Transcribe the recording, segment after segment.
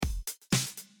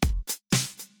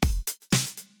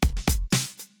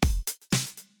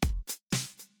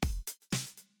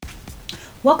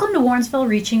Welcome to Warrensville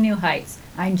Reaching New Heights.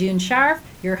 I'm June Scharf,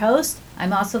 your host.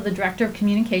 I'm also the Director of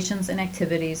Communications and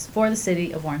Activities for the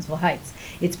City of Warrensville Heights.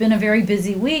 It's been a very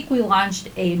busy week. We launched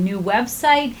a new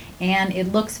website and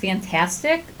it looks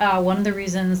fantastic. One of the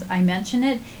reasons I mention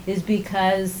it is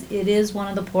because it is one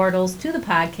of the portals to the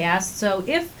podcast. So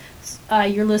if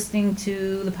you're listening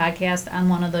to the podcast on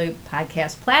one of the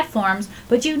podcast platforms,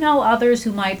 but you know others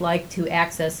who might like to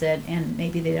access it and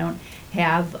maybe they don't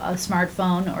have a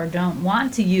smartphone or don't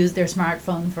want to use their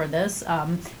smartphone for this,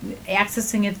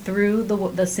 accessing it through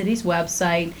the city's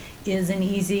website is an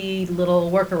easy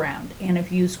little workaround. And if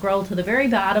you scroll to the very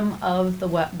bottom of the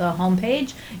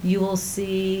homepage, you will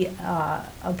see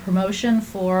a promotion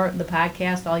for the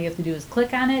podcast. All you have to do is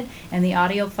click on it, and the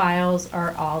audio files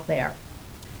are all there.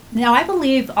 Now, I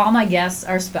believe all my guests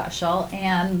are special,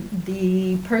 and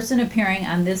the person appearing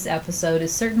on this episode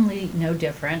is certainly no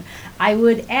different. I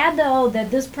would add, though,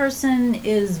 that this person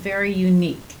is very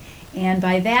unique. And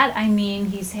by that, I mean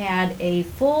he's had a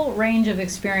full range of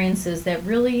experiences that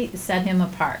really set him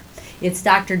apart. It's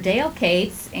Dr. Dale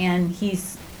Cates, and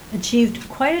he's achieved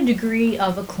quite a degree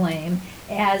of acclaim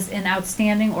as an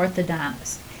outstanding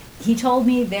orthodontist. He told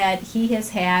me that he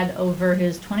has had, over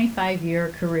his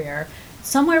 25-year career,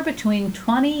 somewhere between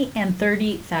 20 and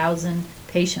 30,000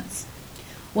 patients.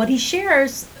 What he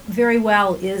shares very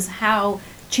well is how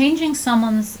changing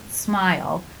someone's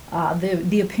smile,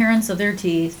 the appearance of their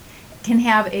teeth, can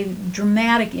have a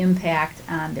dramatic impact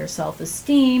on their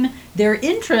self-esteem, their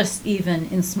interest even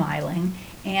in smiling,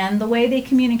 and the way they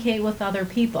communicate with other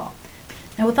people.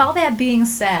 Now, with all that being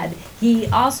said, he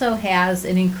also has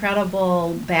an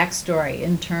incredible backstory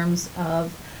in terms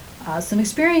of some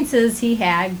experiences he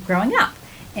had growing up.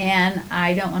 And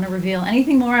I don't want to reveal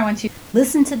anything more. I want you to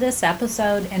listen to this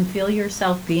episode and feel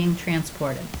yourself being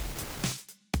transported.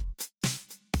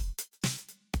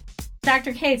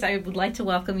 Dr. Cates, I would like to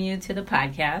welcome you to the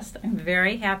podcast. I'm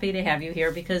very happy to have you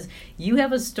here because you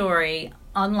have a story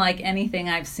unlike anything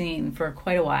I've seen for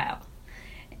quite a while.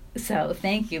 So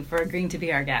thank you for agreeing to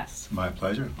be our guest. My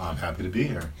pleasure. I'm happy to be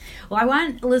here. Well, I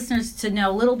want listeners to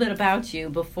know a little bit about you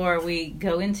before we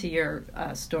go into your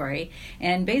story.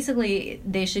 And basically,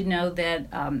 they should know that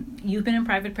you've been in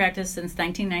private practice since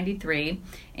 1993.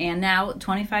 And now,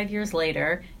 25 years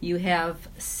later, you have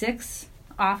 6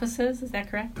 offices. Is that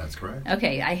correct? That's correct.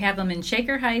 Okay. I have them in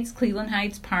Shaker Heights, Cleveland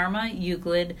Heights, Parma,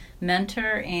 Euclid,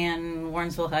 Mentor, and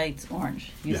Warrensville Heights,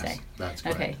 Orange, you say? Yes, that's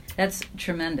correct. Okay. That's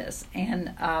tremendous.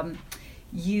 And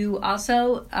you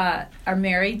also are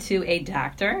married to a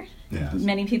doctor. Yes.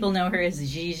 Many people know her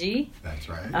as Gigi. That's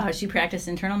right. She practiced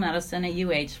internal medicine at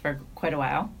UH for quite a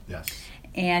while. Yes.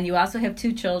 And you also have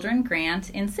 2 children,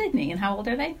 Grant and Sydney. And how old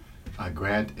are they?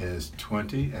 Grant is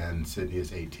 20 and Sydney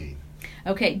is 18.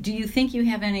 Okay. Do you think you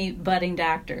have any budding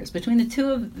doctors between the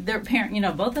two of their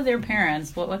parents? Both of their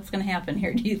parents. What's going to happen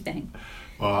here? Do you think?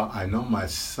 Well, I know my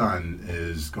son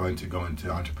is going to go into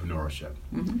entrepreneurship,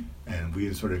 and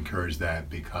we sort of encourage that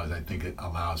because I think it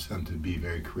allows him to be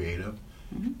very creative,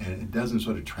 and it doesn't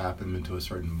sort of trap him into a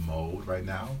certain mold right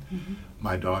now.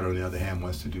 My daughter, on the other hand,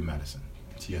 wants to do medicine.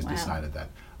 She has decided that.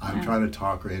 I'm trying to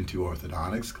talk her into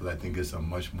orthodontics because I think it's a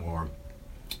much more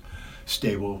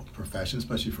stable profession,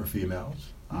 especially for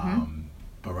females.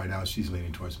 But right now she's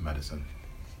leaning towards medicine.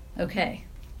 Okay.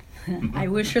 I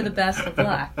wish her the best of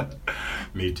luck.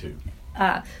 Me too.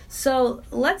 So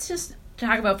let's just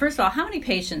talk about, first of all, how many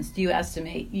patients do you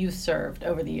estimate you've served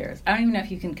over the years? I don't even know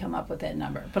if you can come up with that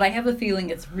number, but I have a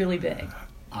feeling it's really big.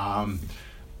 I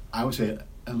would say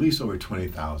at least over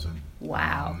 20,000.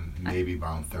 Wow. Maybe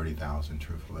around 30,000,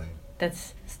 truthfully.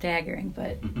 That's staggering,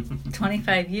 but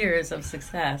 25 years of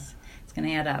success. It's going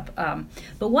to add up.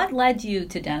 But what led you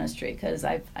to dentistry? Because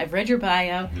I've read your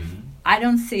bio. I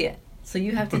don't see it. So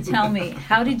you have to tell me,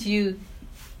 how did you,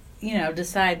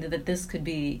 decide that this could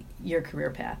be your career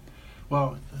path?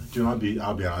 Well, June, I'll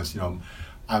be honest.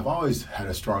 I've always had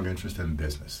a strong interest in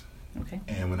business. Okay.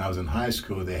 And when I was in high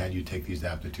school, they had you take these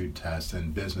aptitude tests,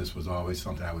 and business was always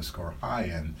something I would score high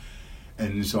in.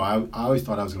 And so I always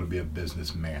thought I was going to be a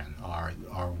businessman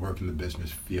or work in the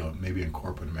business field, maybe in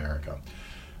corporate America.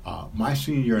 My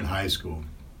senior year in high school,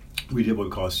 we did what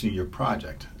we call a senior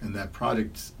project, and that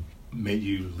project made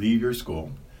you leave your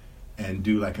school and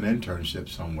do like an internship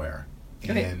somewhere.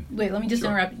 Okay, And wait, let me just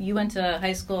interrupt. You went to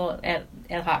high school at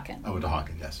Hawken. I went to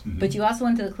Hawken, yes. But you also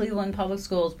went to the Cleveland Public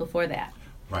Schools before that.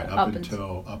 Right, up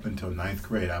until ninth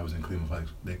grade, I was in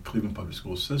the Cleveland Public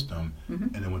School system,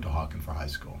 and then went to Hawken for high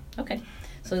school. Okay,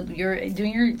 so you're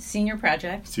doing your senior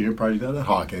project. Senior project at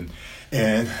Hawken,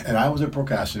 and I was a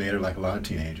procrastinator like a lot of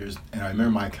teenagers. And I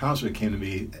remember my counselor came to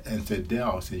me and said,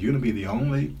 "Dale, I said, you're going to be the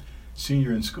only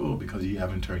senior in school because you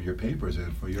haven't turned your papers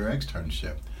in for your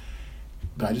externship.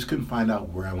 But I just couldn't find out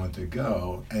where I wanted to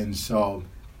go. And so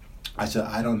I said,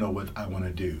 I don't know what I want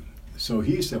to do. So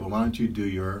he said, well, why don't you do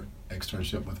your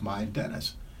externship with my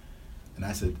dentist? And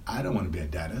I said, I don't want to be a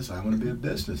dentist. I want to be a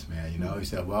businessman. He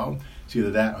said, well, it's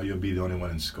either that or you'll be the only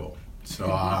one in school. So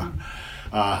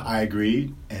I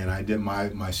agreed, and I did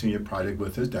my senior project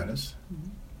with his dentist.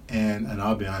 And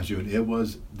I'll be honest with you, it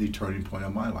was the turning point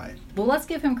of my life. Well, let's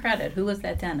give him credit. Who was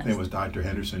that dentist? It was Dr.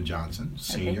 Henderson Johnson,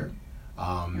 Sr. Okay.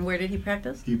 And where did he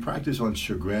practice? He practiced on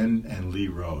Chagrin and Lee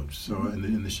Road, so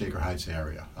in the Shaker Heights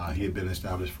area. He had been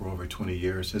established for over 20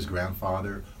 years. His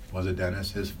grandfather was a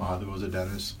dentist. His father was a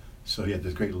dentist. So he had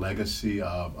this great legacy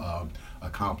of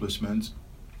accomplishments,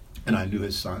 and I knew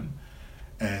his son.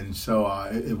 And so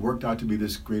it worked out to be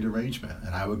this great arrangement.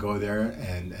 And I would go there,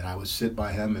 and I would sit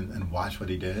by him and watch what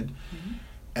he did.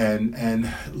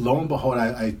 And lo and behold,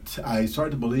 I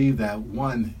started to believe that,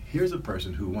 one, here's a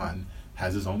person who, one,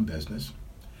 has his own business.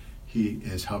 He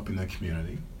is helping the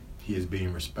community. He is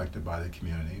being respected by the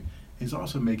community. He's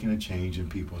also making a change in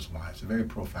people's lives, a very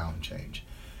profound change.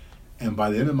 And by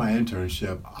the end of my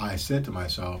internship, I said to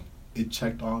myself, it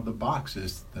checked all the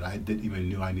boxes that I didn't even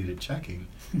knew I needed checking,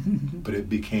 but it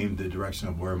became the direction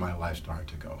of where my life started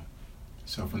to go.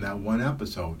 So from that one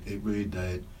episode,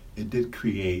 it did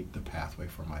create the pathway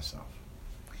for myself.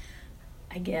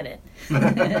 I get it.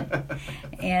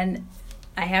 And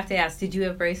I have to ask, did you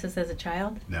have braces as a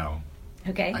child? No.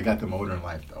 Okay. I got them older in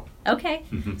life, though. Okay.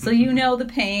 So you know the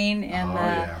pain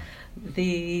and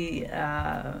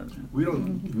we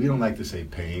don't like to say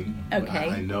pain. Okay.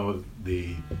 I know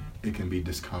it can be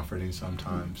discomforting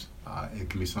sometimes. It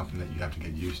can be something that you have to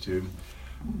get used to.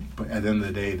 But at the end of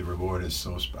the day, the reward is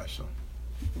so special.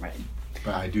 Right.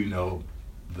 But I do know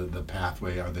the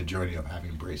pathway or the journey of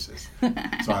having braces.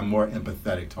 So I'm more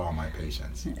empathetic to all my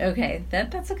patients. Okay,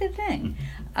 that's a good thing.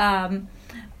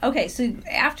 Okay, so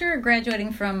after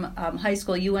graduating from high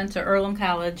school, you went to Earlham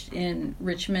College in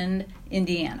Richmond,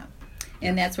 Indiana.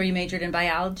 And that's where you majored in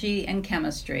biology and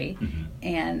chemistry.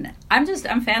 And I'm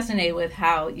fascinated with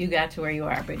how you got to where you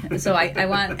are. So I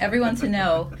want everyone to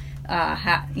know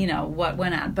how, what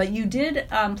went on. But you did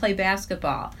play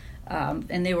basketball,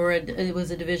 and it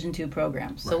was a Division II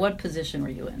program. So what position were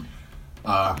you in?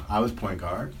 I was point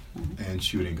guard and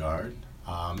shooting guard.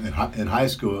 In high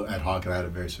school at Hawken, I had a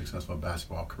very successful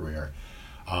basketball career.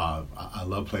 I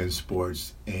love playing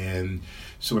sports, and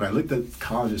so when I looked at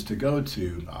colleges to go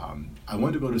to, I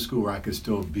wanted to go to school where I could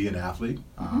still be an athlete.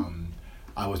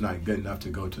 I was not good enough to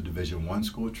go to Division I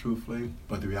school, truthfully,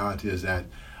 but the reality is that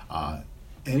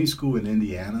any school in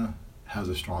Indiana has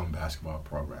a strong basketball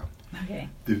program. Okay.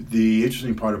 The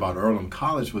interesting part about Earlham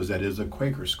College was that it was a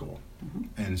Quaker school,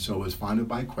 and so it was founded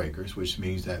by Quakers, which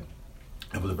means that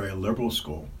it was a very liberal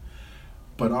school.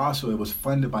 But also it was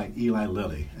funded by Eli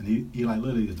Lilly, and Eli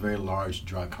Lilly is a very large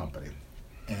drug company.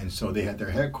 And so they had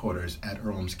their headquarters at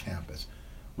Earlham's campus,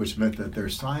 which meant that their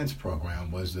science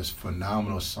program was this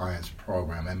phenomenal science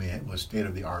program. I mean, it was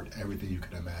state-of-the-art, everything you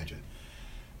could imagine.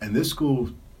 And this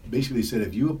school basically said,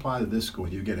 if you apply to this school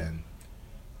and you get in,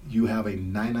 you have a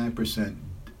 99%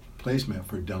 placement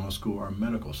for dental school or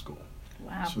medical school.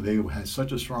 Wow. So they had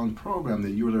such a strong program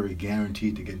that you were literally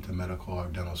guaranteed to get into medical or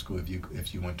dental school if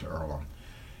you went to Earlham.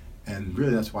 And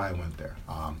really, that's why I went there.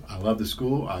 I love the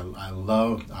school. I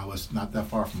was not that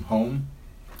far from home.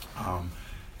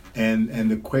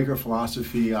 And the Quaker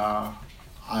philosophy, I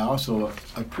also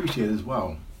appreciate as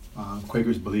well.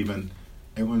 Quakers believe in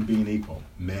everyone being equal,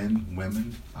 men,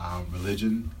 women,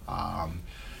 religion.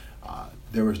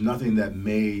 There was nothing that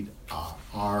made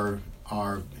our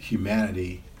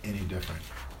humanity any different.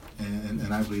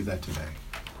 And I believe that today.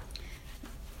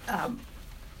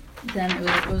 Then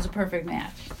it was a perfect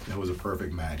match. It was a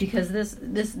perfect match. Because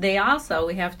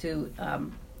we have to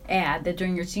add that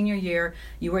during your senior year,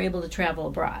 you were able to travel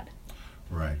abroad.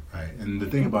 Right. And the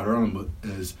thing about Earlham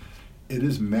is it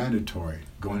is mandatory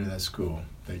going to that school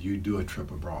that you do a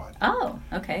trip abroad. Oh,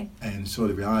 okay. And so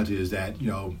the reality is that,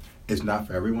 it's not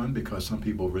for everyone because some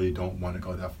people really don't want to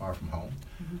go that far from home.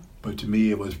 But to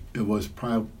me, it was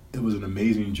an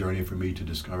amazing journey for me to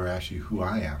discover actually who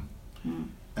I am.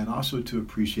 And also to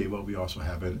appreciate what we also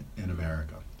have in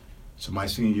America. So my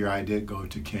senior year, I did go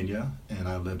to Kenya, and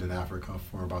I lived in Africa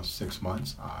for about 6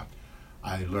 months.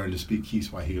 I learned to speak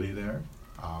Kiswahili there.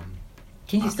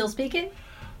 Can you still speak it?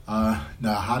 Na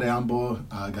hariambo,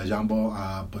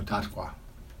 gajambo, botatwa.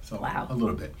 So wow. A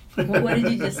little bit. Well, what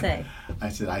did you just say? I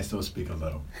said I still speak a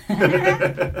little.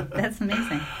 That's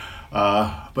amazing.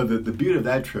 But the beauty of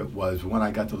that trip was when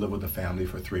I got to live with the family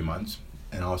for 3 months,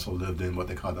 and also lived in what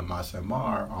they call the Masai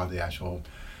Mara, or the actual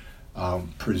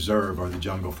preserve or the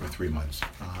jungle for 3 months.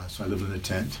 So I lived in a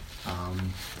tent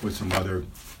with some other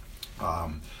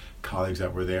colleagues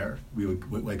that were there. We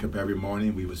would wake up every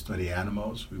morning. We would study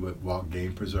animals. We would walk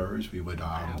game preserves. We would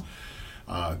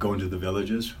go into the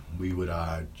villages. We would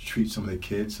treat some of the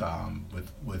kids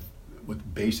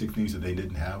with basic things that they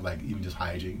didn't have, like even just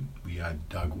hygiene. We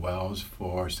dug wells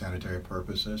for sanitary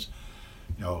purposes.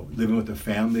 Living with the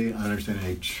family, understanding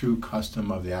a true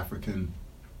custom of the African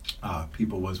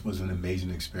people was an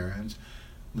amazing experience.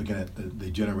 Looking at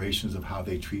the generations of how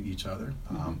they treat each other,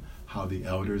 how the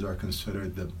elders are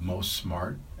considered the most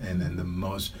smart and then the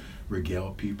most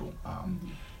regaled people.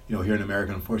 Here in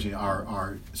America, unfortunately,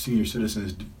 our senior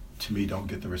citizens, to me, don't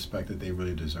get the respect that they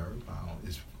really deserve.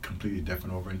 It's completely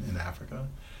different over in Africa.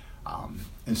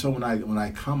 And so when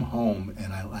I come home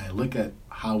and I look at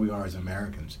how we are as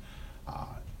Americans,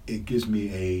 it gives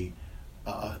me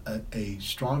a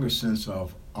stronger sense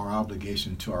of our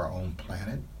obligation to our own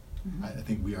planet. I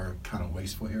think we are kind of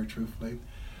wasteful here, truthfully,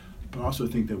 but I also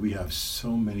think that we have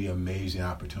so many amazing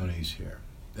opportunities here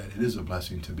that it is a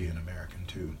blessing to be an American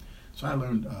too. So I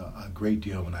learned a great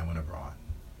deal when I went abroad.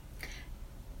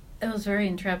 It was very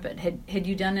intrepid. Had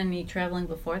you done any traveling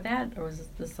before that, or was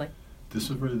this like? This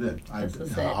was really it.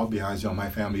 I'll be honest, my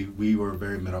family, we were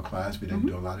very middle class. We didn't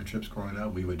do a lot of trips growing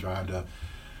up. We would drive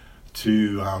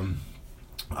to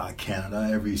Canada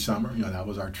every summer. That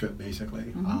was our trip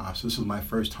basically. So this was my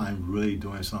first time really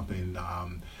doing something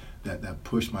that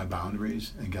pushed my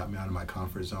boundaries and got me out of my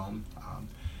comfort zone.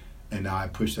 And now I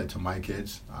push that to my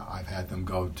kids. I've had them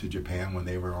go to Japan when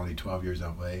they were only 12 years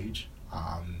of age.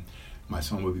 My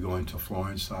son will be going to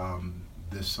Florence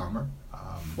this summer.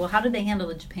 Well, how did they handle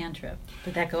the Japan trip?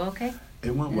 Did that go okay?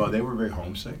 It went well. They were very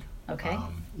homesick. Okay.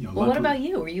 Well, what about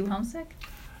you? Were you homesick?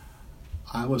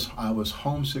 I was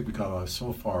homesick because I was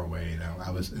so far away.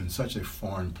 I was in such a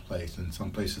foreign place. In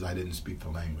some places, I didn't speak the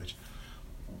language.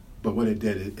 But what it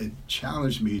did, it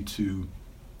challenged me to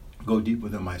go deep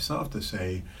within myself to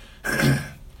say,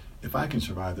 if I can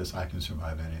survive this, I can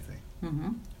survive anything.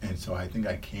 And so I think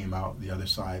I came out the other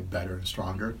side better and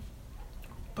stronger.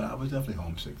 But I was definitely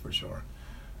homesick for sure.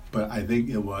 But I think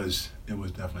it was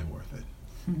definitely worth it.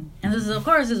 And this is, of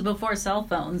course, is before cell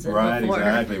phones. And right, before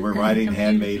exactly. We're writing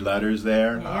handmade letters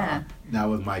there. Yeah. Now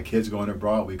with my kids going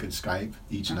abroad, we could Skype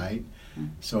each night.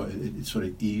 So it sort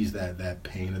of eased that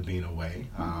pain of being away.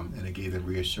 And it gave them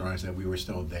reassurance that we were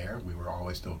still there. We were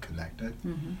always still connected.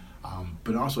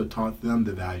 But also taught them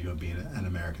the value of being an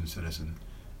American citizen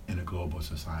in a global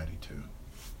society too.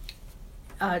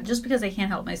 Just because I can't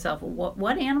help myself,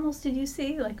 what animals did you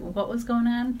see? Like, what was going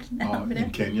on over there? In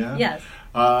Kenya? Yes.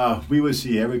 We would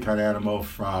see every kind of animal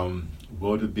from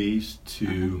wildebeest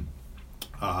to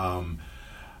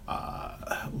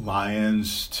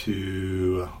lions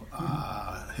to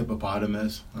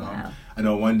hippopotamus. Wow. I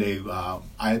know one day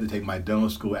I had to take my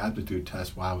dental school aptitude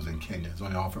test while I was in Kenya. It's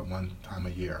only offered one time a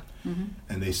year.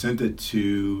 And they sent it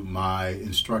to my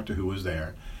instructor who was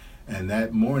there. And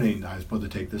that morning, I was supposed to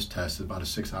take this test, about a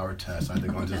 6-hour test. I had to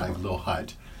go into this little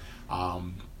hut.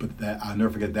 But I'll never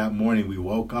forget, that morning we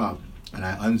woke up and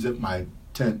I unzipped my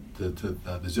tent,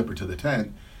 the zipper to the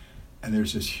tent, and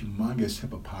there's this humongous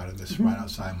hippopotamus right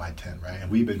outside my tent, right? And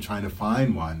we've been trying to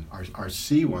find one or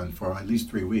see one for at least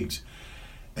 3 weeks.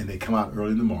 And they come out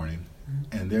early in the morning,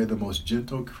 and they're the most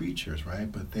gentle creatures, right?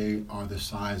 But they are the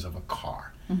size of a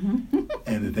car.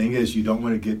 And the thing is, you don't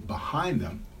want to get behind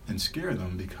them and scare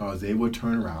them because they will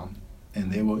turn around and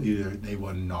they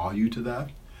will gnaw you to death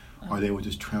or they will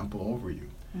just trample over you.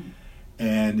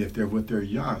 And if they're with their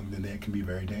young, then they can be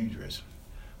very dangerous.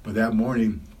 But that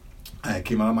morning, I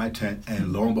came out of my tent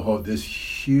and lo and behold, this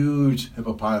huge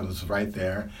hippopotamus was right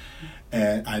there.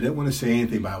 And I didn't want to say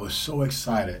anything, but I was so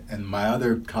excited. And my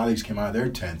other colleagues came out of their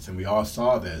tents and we all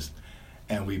saw this.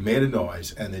 And we made a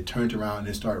noise and they turned around and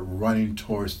they started running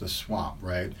towards the swamp,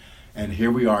 right? And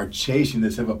here we are chasing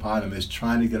this hippopotamus,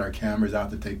 trying to get our cameras out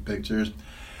to take pictures.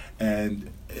 And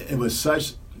it was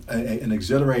such an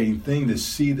exhilarating thing to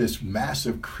see this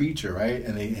massive creature, right?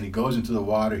 And he goes into the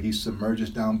water, he submerges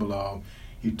down below,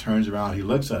 he turns around, he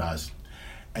looks at us,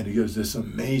 and he gives this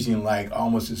amazing, like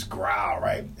almost this growl,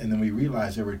 right? And then we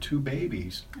realized there were 2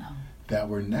 babies that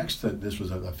were next to, this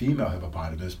was a female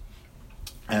hippopotamus.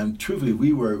 And truthfully,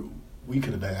 we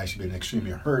could have actually been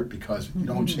extremely hurt because you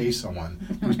don't chase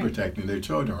someone who's protecting their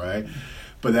children, right?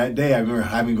 But that day, I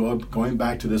remember going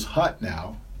back to this hut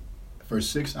now for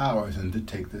 6 hours and to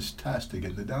take this test to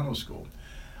get into dental school.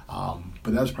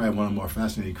 But that's probably one of the more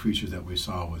fascinating creatures that we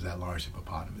saw was that large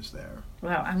hippopotamus there.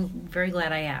 Wow, I'm very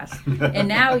glad I asked. And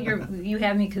now you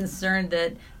have me concerned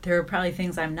that there are probably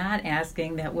things I'm not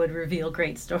asking that would reveal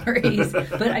great stories.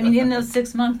 But I mean, in those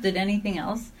 6 months, did anything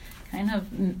else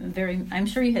I'm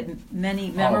sure you had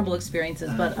many memorable experiences,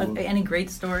 but any great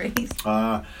stories?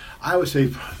 I would say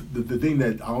the thing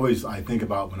that I think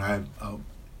about when I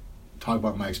talk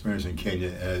about my experience in Kenya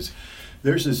is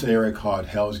there's this area called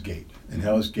Hell's Gate. And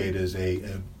Hell's Gate is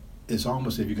it's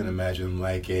almost, if you can imagine,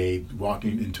 like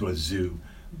walking into a zoo,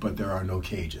 but there are no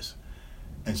cages.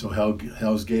 And so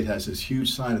Hell's Gate has this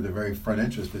huge sign at the very front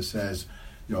entrance that says,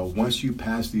 once you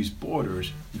pass these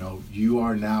borders, you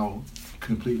are now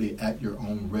completely at your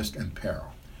own risk and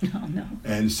peril. Oh, no.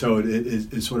 And so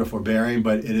it's sort of forbearing,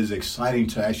 but it is exciting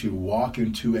to actually walk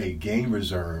into a game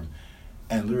reserve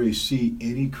and literally see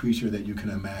any creature that you can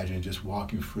imagine just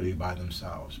walking freely by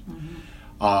themselves.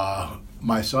 Mm-hmm.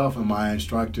 Myself and my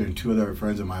instructor and 2 other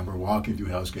friends of mine were walking through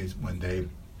Hell's Gate one day,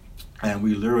 and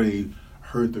we literally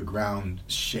heard the ground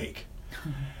shake.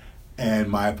 And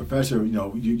my professor,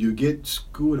 you get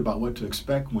schooled about what to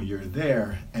expect when you're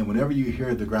there, and whenever you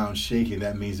hear the ground shaking,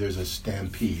 that means there's a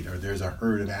stampede or there's a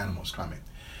herd of animals coming.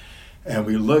 And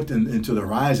we looked into the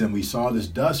horizon, we saw this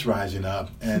dust rising up,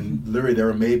 and literally there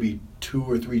were maybe 2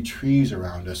 or 3 trees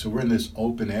around us. So we're in this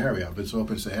open area, this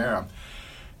open Sahara,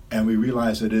 and we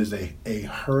realized it is a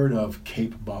herd of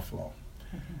Cape buffalo.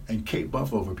 Mm-hmm. And Cape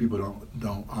buffalo, for people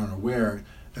aren't aware,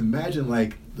 imagine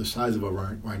like the size of a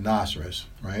rhinoceros,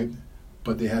 right?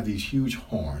 But they have these huge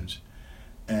horns,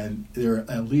 and there are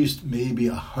at least maybe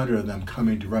 100 of them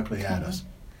coming directly at us.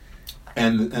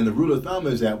 And the rule of thumb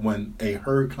is that when a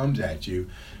herd comes at you,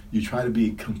 you try to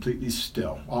be completely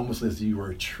still, almost as if you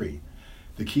were a tree.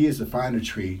 The key is to find a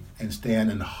tree and stand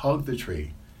and hug the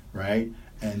tree, right?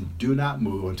 And do not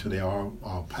move until they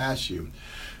all pass you.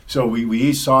 So we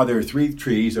each saw there were 3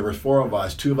 trees. There were 4 of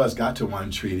us. 2 of us got to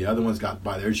one tree. The other ones got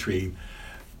by their tree.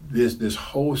 This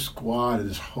whole squad,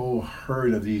 this whole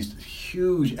herd of these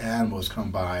huge animals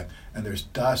come by, and there's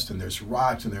dust and there's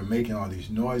rocks, and they're making all these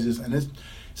noises, and it's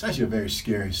actually a very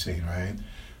scary scene, right?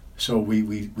 So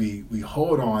we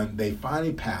hold on. They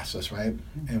finally pass us, right?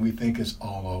 And we think it's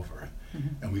all over.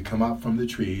 Mm-hmm. And we come up from the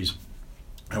trees,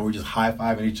 and we're just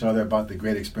high-fiving each other about the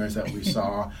great experience that we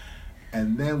saw.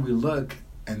 And then we look,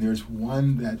 and there's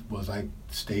one that was like,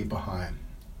 stay behind.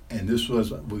 And this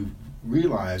was, we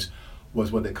realized,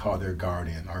 was what they call their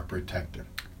guardian, our protector.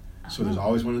 Uh-huh. So there's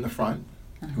always one in the front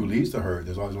who leads the herd.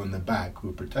 There's always one in the back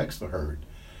who protects the herd.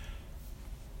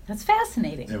 That's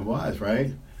fascinating. It was,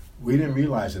 right? We didn't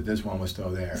realize that this one was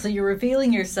still there. So you're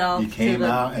revealing yourself. You came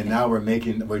out, and now we're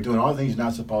doing all the things you're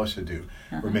not supposed to do.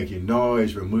 Uh-huh. We're making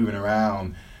noise, we're moving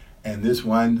around, and this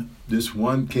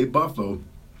one Cape buffalo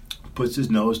puts his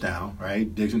nose down,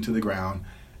 right, digs into the ground,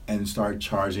 and starts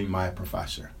charging my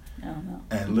professor. Oh, no.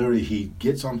 And literally he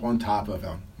gets up on top of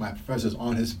him. My professor's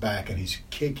on his back, and he's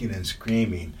kicking and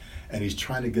screaming, and he's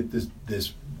trying to get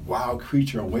this wild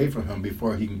creature away from him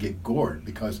before he can get gored,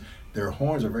 because their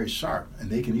horns are very sharp, and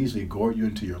they can easily gore you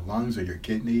into your lungs or your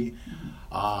kidney.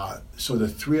 Mm-hmm. So the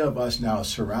 3 of us now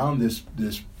surround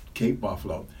this Cape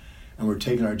buffalo, and we're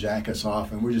taking our jackets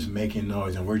off, and we're just making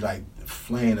noise, and we're like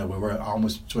flaying it. We're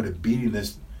almost sort of beating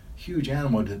this huge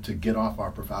animal to get off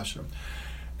our professor.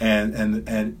 And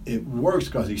it works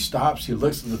because he stops, he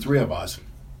looks at the 3 of us,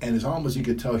 and it's almost, you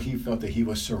could tell he felt that he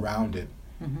was surrounded.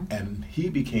 Mm-hmm. And he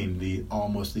became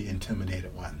almost the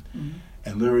intimidated one. Mm-hmm.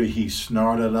 And literally he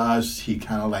snarled at us, he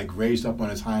kind of like raised up on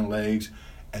his hind legs,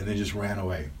 and then just ran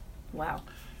away. Wow.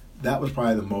 That was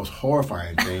probably the most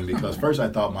horrifying thing, because first I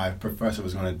thought my professor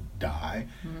was going to die.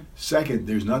 Mm-hmm. Second,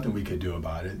 there's nothing we could do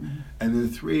about it. Mm-hmm. And then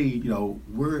 3,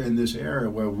 we're in this area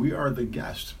where we are the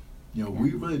guests.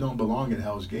 We really don't belong in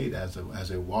Hell's Gate as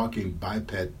a walking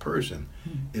biped person.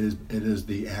 Mm-hmm. It is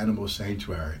the animal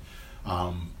sanctuary.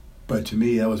 But to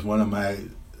me, that was one of my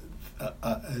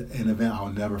an event I'll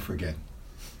never forget.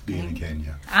 Being in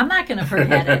Kenya. I'm not going to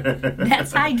forget it.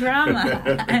 That's high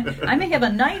drama. I may have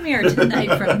a nightmare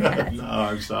tonight from that. No,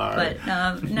 I'm sorry. But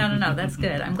no, that's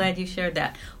good. I'm glad you shared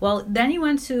that. Well, then you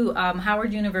went to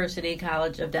Howard University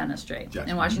College of Dentistry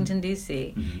in Washington,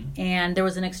 D.C., and there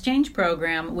was an exchange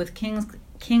program with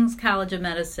King's College of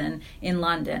Medicine in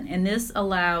London, and this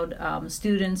allowed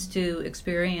students to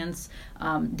experience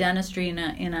dentistry in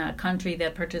a country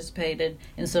that participated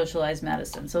in socialized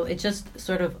medicine. So it just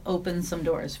sort of opened some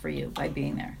doors for you by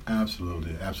being there.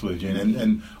 Absolutely, Jane.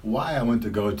 And why I went to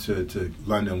go to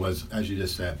London was, as you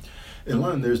just said, in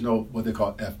London there's no what they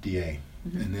call FDA.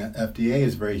 And the FDA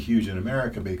is very huge in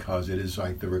America because it is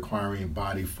like the requiring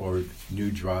body for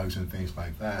new drugs and things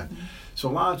like that. So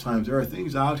a lot of times there are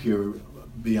things out here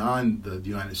beyond the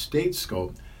United States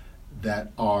scope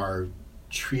that are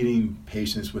treating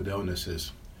patients with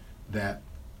illnesses that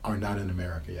are not in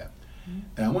America yet.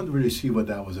 And I wanted to really see what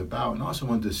that was about, and also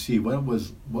wanted to see what it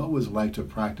was like to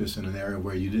practice in an area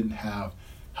where you didn't have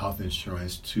health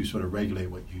insurance to sort of regulate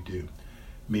what you do.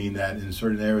 Meaning that in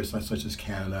certain areas such as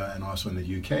Canada and also in the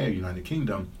UK, United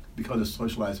Kingdom, because of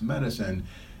socialized medicine,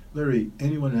 literally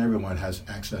anyone and everyone has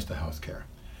access to health care.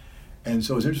 And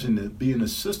so it's interesting to be in a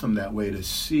system that way, to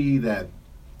see that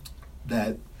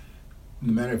no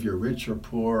matter if you're rich or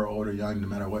poor or old or young, no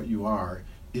matter what you are,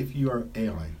 if you are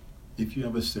ailing, if you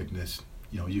have a sickness,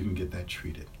 you can get that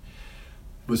treated.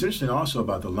 What's interesting also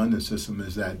about the London system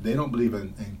is that they don't believe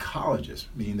in colleges,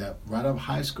 meaning that right out of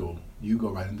high school, you go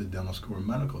right into dental school or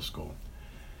medical school.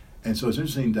 And so it's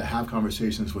interesting to have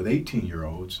conversations with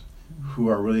 18-year-olds who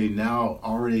are really now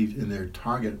already in their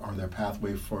target or their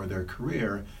pathway for their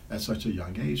career at such a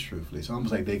young age, truthfully. It's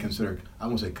almost like they consider, I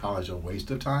won't say college a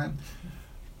waste of time,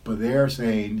 but they're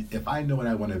saying, if I know what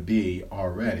I want to be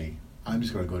already, I'm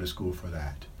just going to go to school for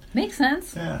that. Makes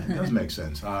sense. Yeah, it does make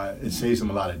sense. It saves them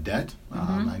a lot of debt.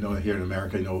 I know here in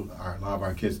America, a lot of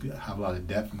our kids have a lot of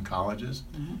debt from colleges,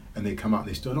 and they come out and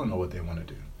they still don't know what they want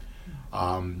to do.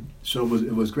 So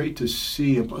it was great to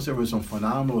see, and plus there were some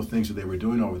phenomenal things that they were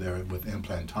doing over there with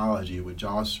implantology, with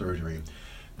jaw surgery,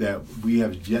 that we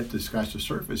have yet to scratch the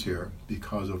surface here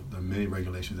because of the many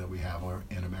regulations that we have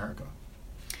in America.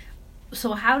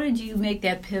 So how did you make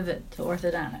that pivot to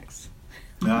orthodontics?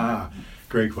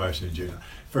 Great question, Gina.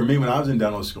 For me, when I was in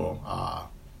dental school, I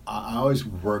always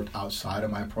worked outside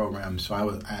of my program. So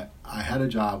I had a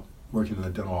job working in the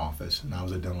dental office, and I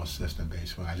was a dental assistant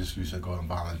basically. I just used to go and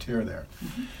volunteer there.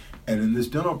 And in this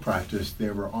dental practice,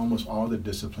 there were almost all the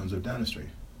disciplines of dentistry.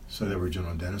 So there were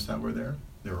general dentists that were there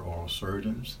were oral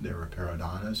surgeons, there were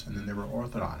periodontists, and then there were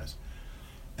orthodontists.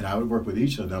 And I would work with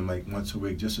each of them like once a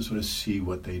week just to sort of see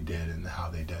what they did and how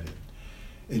they did it.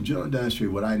 In general dentistry,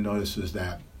 what I noticed is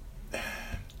that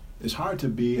it's hard to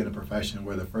be in a profession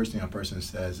where the first thing a person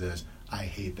says is, I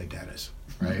hate the dentist,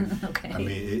 right? Okay. I mean,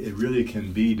 it really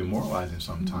can be demoralizing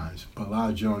sometimes. But a lot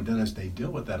of general dentists, they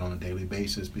deal with that on a daily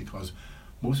basis because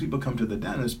most people come to the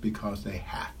dentist because they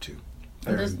have to.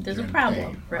 There's a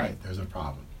problem, pain, right? There's a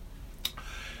problem.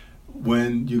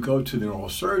 When you go to the oral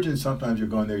surgeon, sometimes you're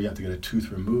going there, you have to get a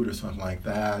tooth removed or something like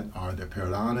that, or the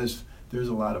periodontists. There's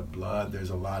a lot of blood, there's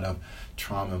a lot of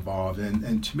trauma involved,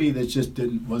 and to me, that just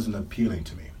wasn't appealing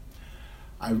to me.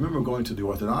 I remember going to the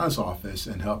orthodontist office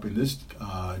and helping this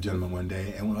gentleman one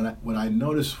day, and what I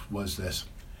noticed was this.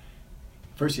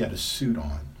 First, he had a suit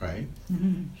on, right?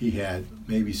 He had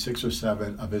maybe 6 or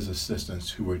 7 of his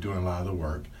assistants who were doing a lot of the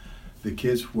work. The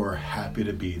kids were happy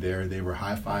to be there. They were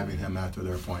high-fiving him after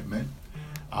their appointment.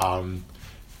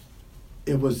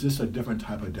 It was just a different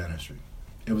type of dentistry.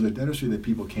 It was a dentistry that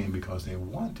people came because they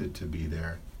wanted to be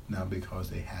there, not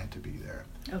because they had to be there.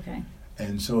 Okay.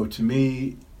 And so to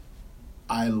me,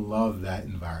 I love that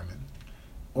environment.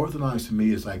 Orthodontics to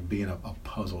me is like being a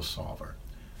puzzle solver.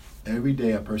 Every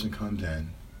day a person comes in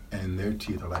and their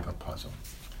teeth are like a puzzle.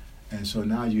 And so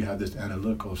now you have this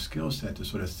analytical skill set to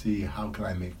sort of see how can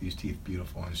I make these teeth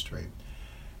beautiful and straight.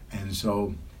 And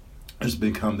so it's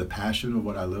become the passion of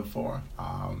what I live for,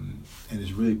 and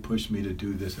it's really pushed me to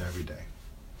do this every day.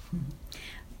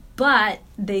 But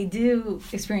they do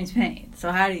experience pain.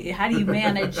 So how do you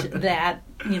manage that,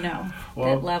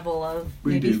 that level of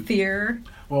maybe fear?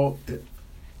 Well,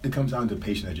 it comes down to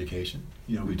patient education.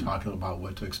 We talk about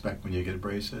what to expect when you get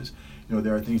braces.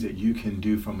 There are things that you can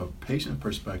do from a patient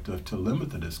perspective to limit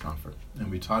the discomfort. And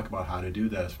we talk about how to do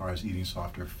that as far as eating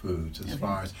softer foods, as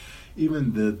far as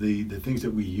even the things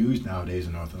that we use nowadays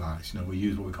in orthodontics. We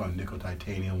use what we call nickel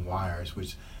titanium wires,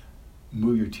 which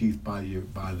move your teeth by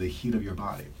the heat of your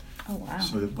body. Oh, wow.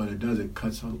 So what it does, it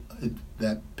cuts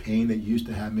that pain that you used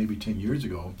to have maybe 10 years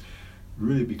ago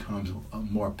really becomes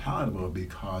more palatable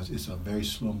because it's a very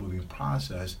slow-moving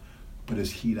process, but it's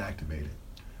heat activated.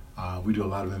 We do a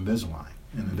lot of Invisalign.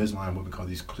 And Invisalign, what we call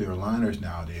these clear aligners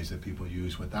nowadays that people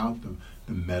use without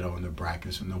the metal and the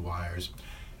brackets and the wires.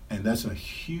 And that's a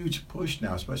huge push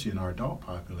now, especially in our adult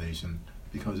population,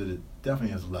 because it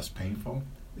definitely is less painful,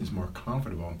 it's more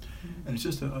comfortable, and it's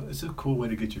just it's a cool way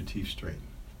to get your teeth straight.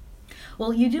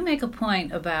 Well, you do make a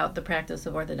point about the practice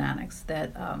of orthodontics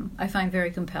that I find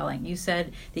very compelling. You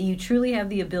said that you truly have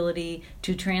the ability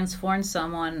to transform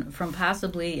someone from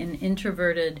possibly an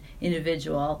introverted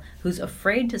individual who's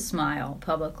afraid to smile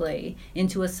publicly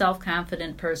into a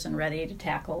self-confident person ready to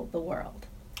tackle the world.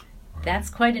 Right. That's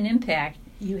quite an impact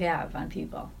you have on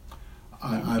people.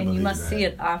 I And believe you must that. see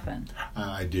it often.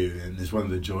 I do, and it's one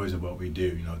of the joys of what we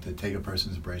do. To take a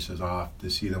person's braces off, to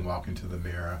see them walk into the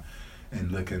mirror,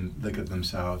 and look at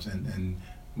themselves, and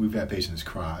we've had patients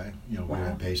cry. We've Wow.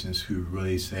 had patients who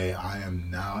really say, I am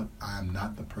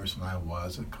not the person I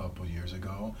was a couple years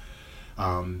ago.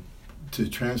 To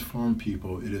transform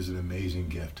people, it is an amazing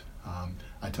gift.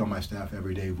 I tell my staff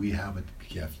every day, we have a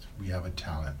gift, we have a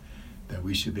talent that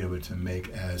we should be able to make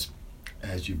as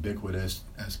ubiquitous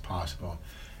as possible.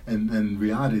 And in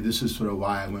reality, this is sort of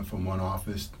why I went from one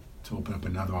office to open up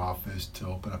another office,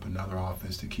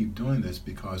 to keep doing this,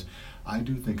 because I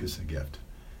do think it's a gift.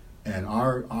 And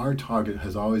our target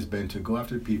has always been to go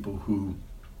after people who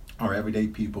are everyday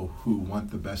people who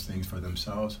want the best things for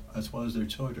themselves as well as their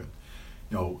children.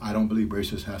 I don't believe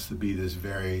braces has to be this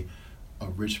a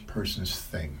rich person's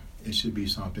thing. It should be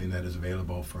something that is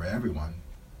available for everyone,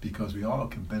 because we all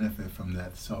can benefit from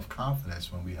that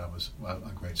self-confidence when we have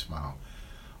a great smile.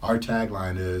 Our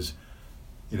tagline is,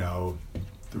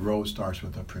 the road starts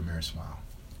with a premier smile.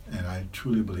 And I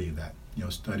truly believe that.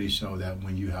 Studies show that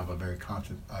when you have a very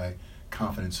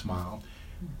confident smile,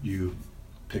 you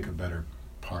pick a better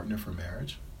partner for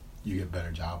marriage, you get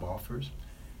better job offers,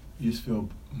 you just feel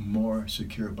more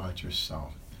secure about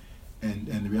yourself. And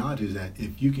the reality is that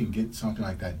if you can get something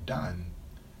like that done,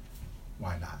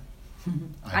 why not?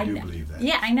 I do believe that.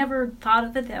 Yeah, I never thought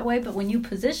of it that way, but when you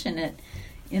position it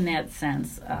in that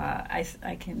sense,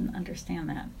 I can understand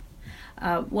that.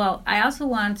 Well, I also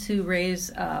want to raise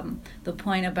the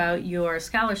point about your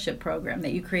scholarship program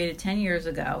that you created 10 years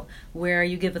ago, where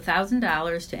you give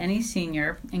 $1,000 to any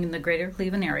senior in the greater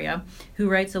Cleveland area who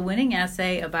writes a winning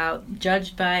essay about,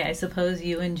 judged by, I suppose,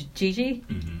 you and Gigi?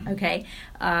 Mm-hmm. Okay.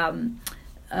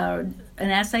 An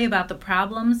essay about the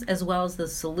problems as well as the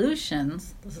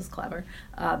solutions, this is clever,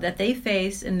 that they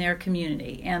face in their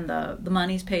community. And the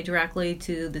money's paid directly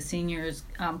to the seniors'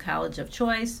 college of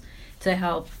choice to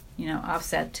help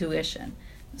offset tuition.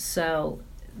 So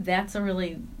that's a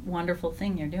really wonderful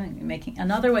thing you're doing. You're making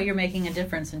another way you're making a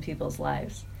difference in people's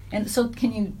lives. And so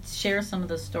can you share some of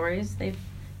the stories they've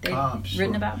Sure.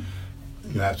 written about?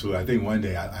 Yeah, absolutely. I think one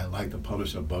day I'd like to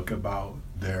publish a book about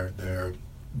the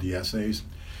essays.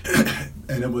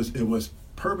 And it was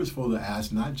purposeful to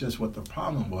ask not just what the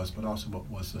problem was, but also what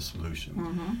was the solution.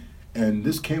 Mm-hmm. And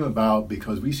this came about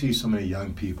because we see so many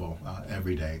young people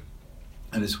every day.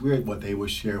 And it's weird what they would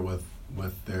share with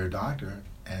their doctor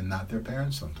and not their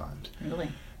parents sometimes. Really?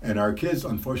 And our kids,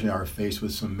 unfortunately, are faced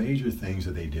with some major things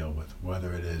that they deal with,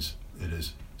 whether it is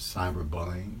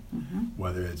cyberbullying, Mm-hmm.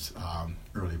 whether it's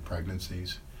early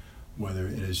pregnancies, whether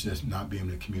it is just not being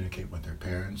able to communicate with their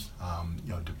parents.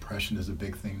 Depression is a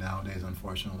big thing nowadays,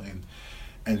 unfortunately.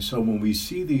 And so when we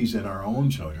see these in our own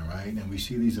children, right, and we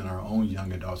see these in our own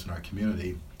young adults in our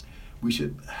community, we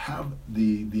should have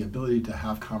the ability to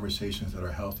have conversations that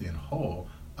are healthy and whole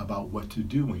about what to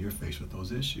do when you're faced with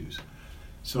those issues.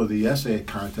 So the essay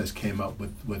contest came up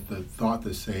with the thought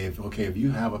to say, if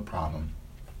you have a problem,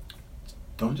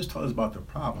 don't just tell us about the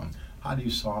problem. How do you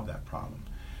solve that problem?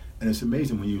 And it's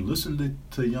amazing when you listen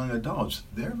to young adults,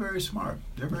 they're very smart.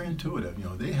 They're very intuitive.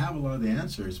 They have a lot of the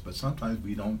answers, but sometimes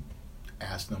we don't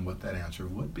ask them what that answer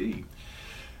would be.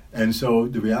 And so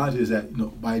the reality is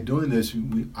that by doing this,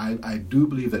 I do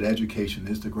believe that education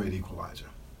is the great equalizer.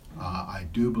 I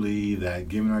do believe that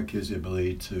giving our kids the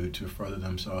ability to further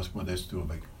themselves, whether it's through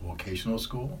a vocational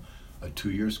school, a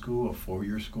 2-year school, a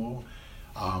 4-year school,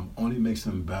 only makes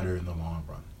them better in the long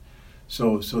run.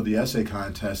 So the essay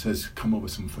contest has come up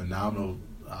with some phenomenal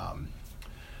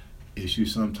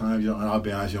issues sometimes. And I'll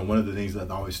be honest, one of the things that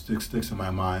always sticks in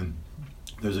my mind,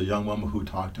 there's a young woman who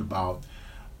talked about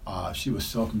she was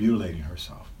self-mutilating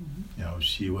herself. Mm-hmm.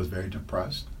 She was very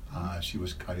depressed. She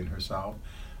was cutting herself.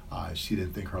 She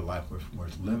didn't think her life was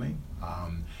worth living.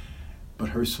 But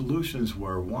her solutions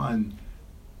were, one,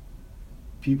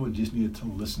 people just needed to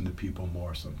listen to people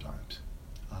more sometimes.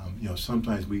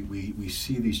 Sometimes we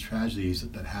see these tragedies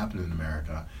that happen in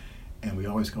America, and we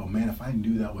always go, man, if I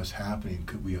knew that was happening,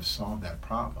 could we have solved that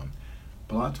problem?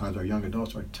 But a lot of times our young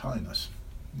adults are telling us.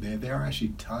 They are actually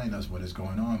telling us what is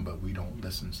going on, but we don't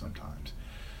listen sometimes.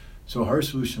 So her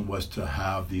solution was to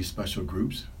have these special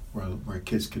groups where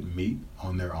kids could meet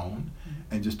on their own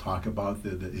and just talk about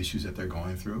the issues that they're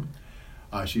going through.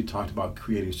 She talked about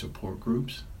creating support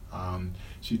groups.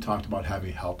 She talked about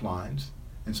having helplines.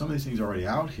 And some of these things are already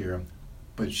out here,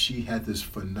 but she had this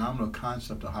phenomenal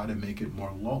concept of how to make it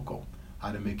more local,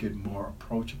 how to make it more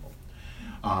approachable.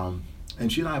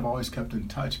 And she and I have always kept in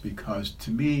touch because,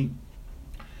 to me,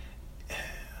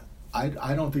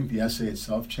 I don't think the essay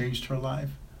itself changed her life,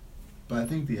 but I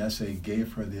think the essay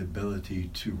gave her the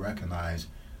ability to recognize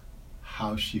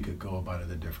how she could go about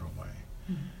it a different way.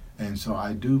 Mm-hmm. And so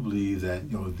I do believe that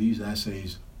these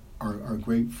essays are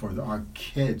great for our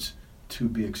kids to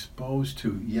be exposed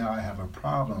to, I have a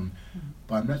problem,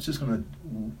 but I'm not just going to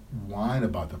whine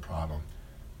about the problem.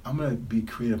 I'm going to be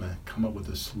creative and come up with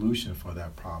a solution for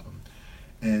that problem.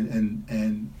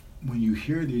 And when you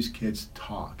hear these kids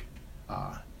talk,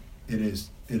 it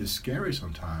is scary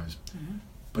sometimes,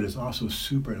 but it's also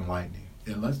super enlightening.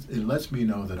 It lets me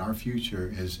know that our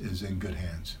future is in good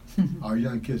hands. Our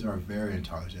young kids are very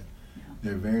intelligent. Yeah.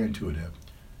 They're very intuitive.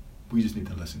 We just need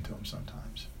to listen to them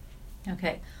sometimes.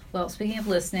 Okay. Well, speaking of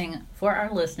listening, for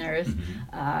our listeners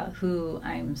who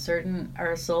I'm certain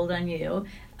are sold on you,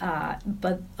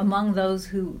 but among those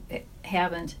who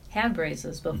haven't had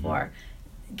braces before,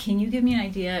 can you give me an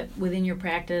idea within your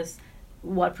practice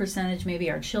what percentage maybe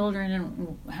are children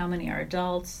and how many are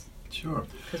adults? Sure.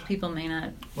 Because people may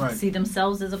not see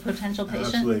themselves as a potential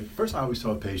patient. Absolutely. First, I always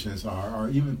tell patients, or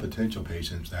even potential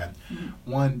patients, that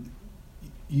one,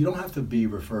 you don't have to be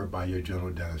referred by your general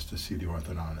dentist to see the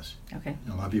orthodontist. Okay.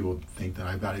 A lot of people think that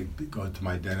I've got to go to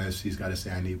my dentist, he's got to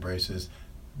say I need braces,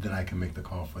 then I can make the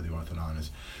call for the orthodontist.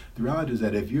 The reality is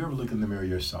that if you ever look in the mirror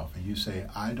yourself and you say,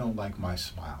 I don't like my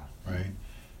smile, right,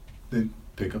 then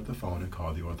pick up the phone and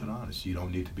call the orthodontist. You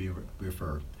don't need to be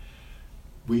referred.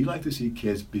 We like to see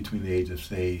kids between the age of,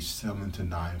 say, 7 to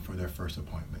 9 for their first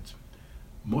appointments.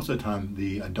 Most of the time,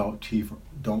 the adult teeth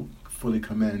don't fully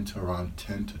come in until around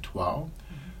 10 to 12.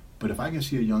 But if I can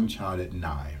see a young child at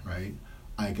 9, right,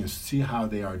 I can see how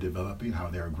they are developing, how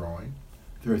they are growing.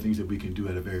 There are things that we can do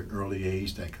at a very early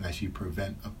age that can actually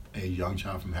prevent a young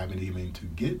child from having even to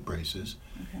get braces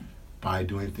by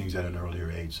doing things at an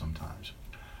earlier age sometimes.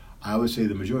 I would say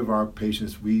the majority of our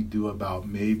patients, we do about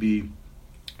maybe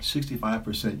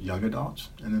 65% young adults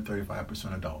and then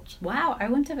 35% adults. Wow, I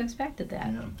wouldn't have expected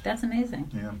that. Yeah. That's amazing.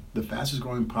 Yeah. The fastest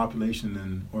growing population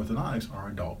in orthodontics are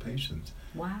adult patients.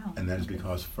 Wow. And that is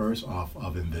because, first off,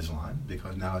 of Invisalign,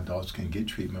 because now adults can get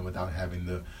treatment without having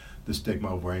the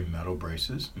stigma of wearing metal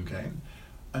braces, okay?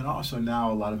 And also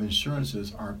now a lot of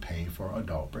insurances are paying for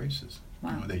adult braces.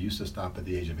 Wow. They used to stop at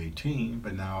the age of 18,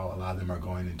 but now a lot of them are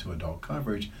going into adult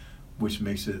coverage, which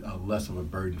makes it less of a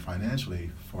burden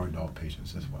financially for adult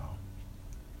patients as well.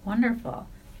 Wonderful.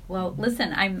 Well,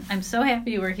 listen, I'm so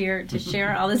happy you were here to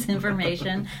share all this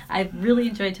information. I've really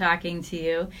enjoyed talking to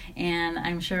you, and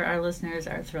I'm sure our listeners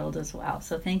are thrilled as well.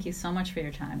 So thank you so much for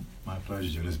your time. My pleasure,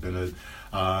 June. It's been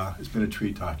a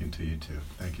treat talking to you too.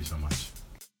 Thank you so much.